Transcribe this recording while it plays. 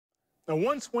Now,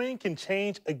 one swing can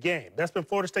change a game. That's been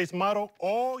Florida State's motto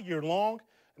all year long.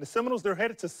 And the Seminoles, they're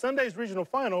headed to Sunday's regional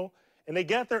final, and they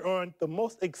got there on the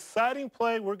most exciting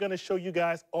play we're going to show you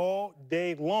guys all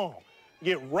day long.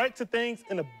 Get right to things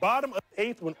in the bottom of the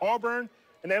 8th when Auburn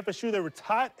and FSU, they were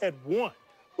tied at 1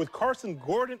 with Carsyn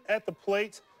Gordon at the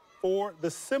plate for the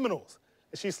Seminoles.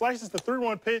 And she slices the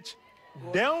 3-1 pitch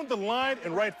down the line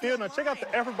in right field. Now check out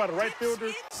the effort by the right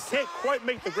fielder. Can't quite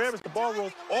make the grab as the ball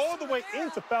rolls all the way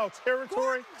into foul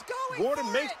territory.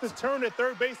 Gordon makes the turn at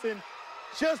third base and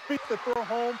just beats the throw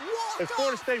home as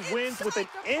Florida State wins with an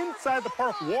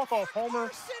inside-the-park walk-off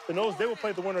homer. The Noles, they will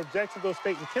play the winner of Jacksonville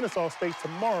State and Kennesaw State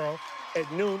tomorrow at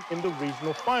noon in the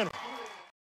regional final.